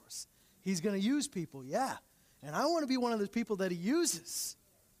 God's our source. He's going to use people, yeah. And I want to be one of those people that he uses.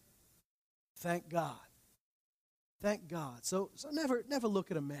 Thank God. Thank God. So never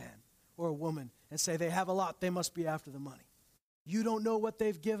look at a man or a woman and say they have a lot, they must be after the money. You don't know what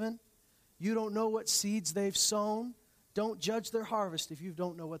they've given. You don't know what seeds they've sown. Don't judge their harvest if you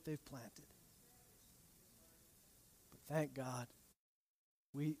don't know what they've planted. But thank God,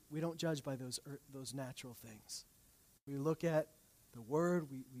 we don't judge by those natural things. We look at the Word.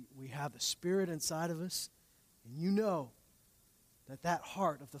 We have the Spirit inside of us. And you know that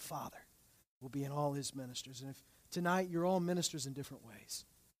heart of the Father will be in all his ministers. And if tonight you're all ministers in different ways,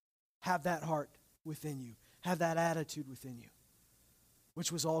 have that heart within you. Have that attitude within you,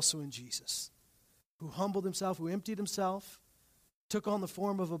 which was also in Jesus, who humbled himself, who emptied himself, took on the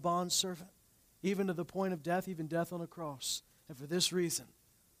form of a bondservant, even to the point of death, even death on a cross. And for this reason,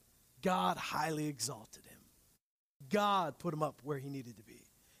 God highly exalted him. God put him up where he needed to be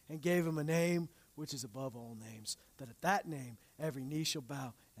and gave him a name which is above all names, that at that name every knee shall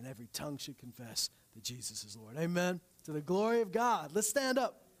bow and every tongue should confess that Jesus is Lord. Amen. To the glory of God. Let's stand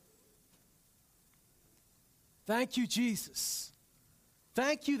up. Thank you, Jesus.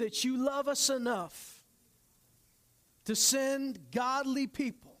 Thank you that you love us enough to send godly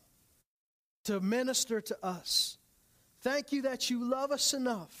people to minister to us. Thank you that you love us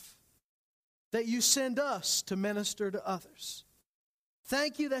enough that you send us to minister to others.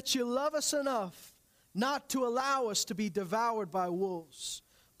 Thank you that you love us enough not to allow us to be devoured by wolves,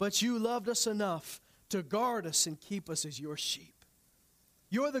 but you loved us enough to guard us and keep us as your sheep.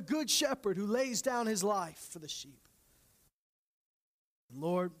 You're the good shepherd who lays down his life for the sheep. And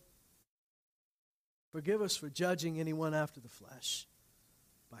Lord, forgive us for judging anyone after the flesh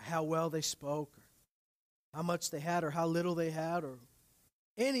by how well they spoke or how much they had or how little they had or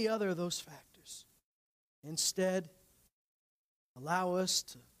any other of those factors. Instead, allow us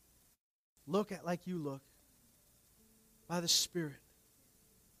to look at like you look by the Spirit.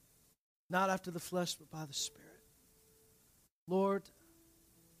 Not after the flesh, but by the Spirit. Lord,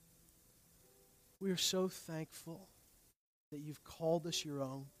 we are so thankful that you've called us your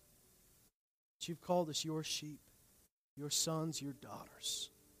own, that you've called us your sheep, your sons, your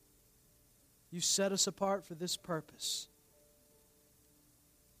daughters. You set us apart for this purpose.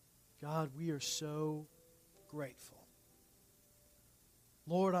 God, we are so grateful.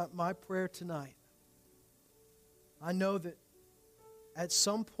 Lord, my prayer tonight, I know that at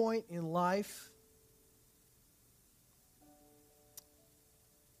some point in life,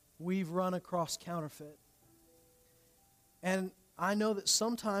 we've run across counterfeit. And I know that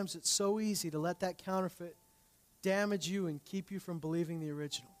sometimes it's so easy to let that counterfeit damage you and keep you from believing the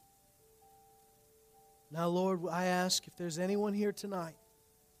original. Now, Lord, I ask if there's anyone here tonight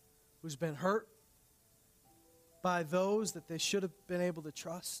who's been hurt by those that they should have been able to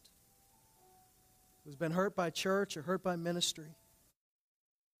trust, who's been hurt by church or hurt by ministry,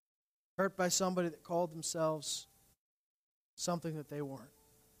 hurt by somebody that called themselves something that they weren't.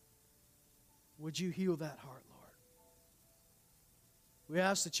 Would you heal that heart, Lord? We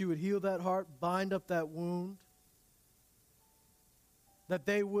ask that you would heal that heart, bind up that wound, that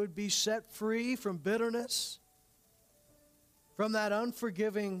they would be set free from bitterness, from that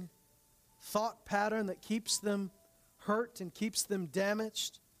unforgiving thought pattern that keeps them hurt and keeps them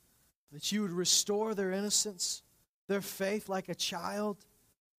damaged, that you would restore their innocence, their faith like a child,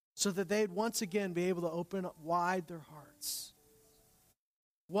 so that they'd once again be able to open up wide their hearts.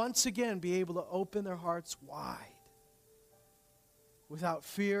 Once again be able to open their hearts wide, without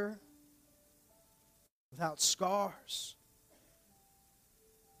fear, without scars,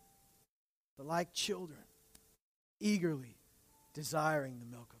 but like children, eagerly desiring the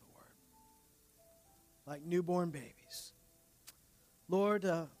milk of the Word, like newborn babies. Lord,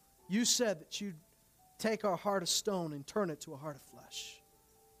 you said that you'd take our heart of stone and turn it to a heart of flesh,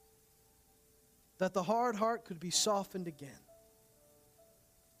 that the hard heart could be softened again.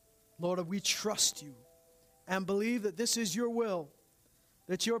 Lord, we trust you and believe that this is your will,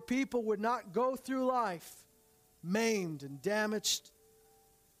 that your people would not go through life maimed and damaged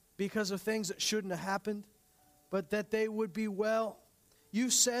because of things that shouldn't have happened, but that they would be well. You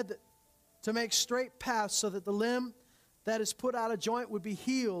said that to make straight paths so that the limb that is put out of joint would be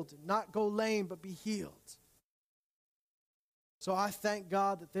healed, not go lame, but be healed. So I thank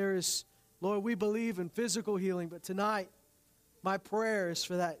God that there is, Lord, we believe in physical healing, but tonight my prayer is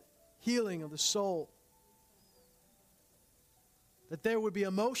for that healing of the soul. That there would be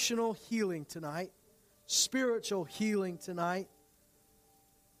emotional healing tonight, spiritual healing tonight.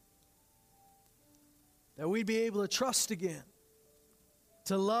 That we'd be able to trust again,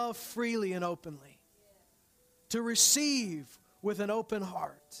 to love freely and openly, to receive with an open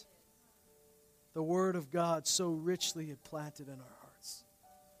heart the Word of God so richly implanted in our hearts.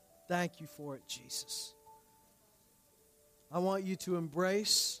 Thank you for it, Jesus. I want you to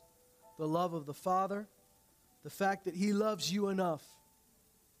embrace the love of the Father, the fact that He loves you enough.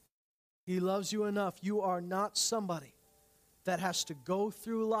 He loves you enough. You are not somebody that has to go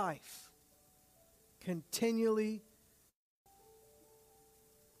through life continually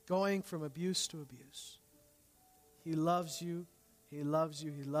going from abuse to abuse. He loves you. He loves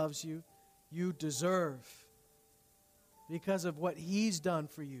you. He loves you. You deserve, because of what He's done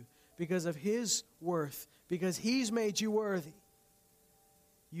for you, because of His worth, because He's made you worthy.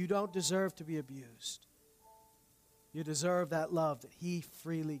 You don't deserve to be abused. You deserve that love that He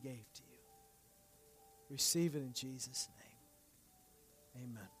freely gave to you. Receive it in Jesus' name.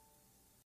 Amen.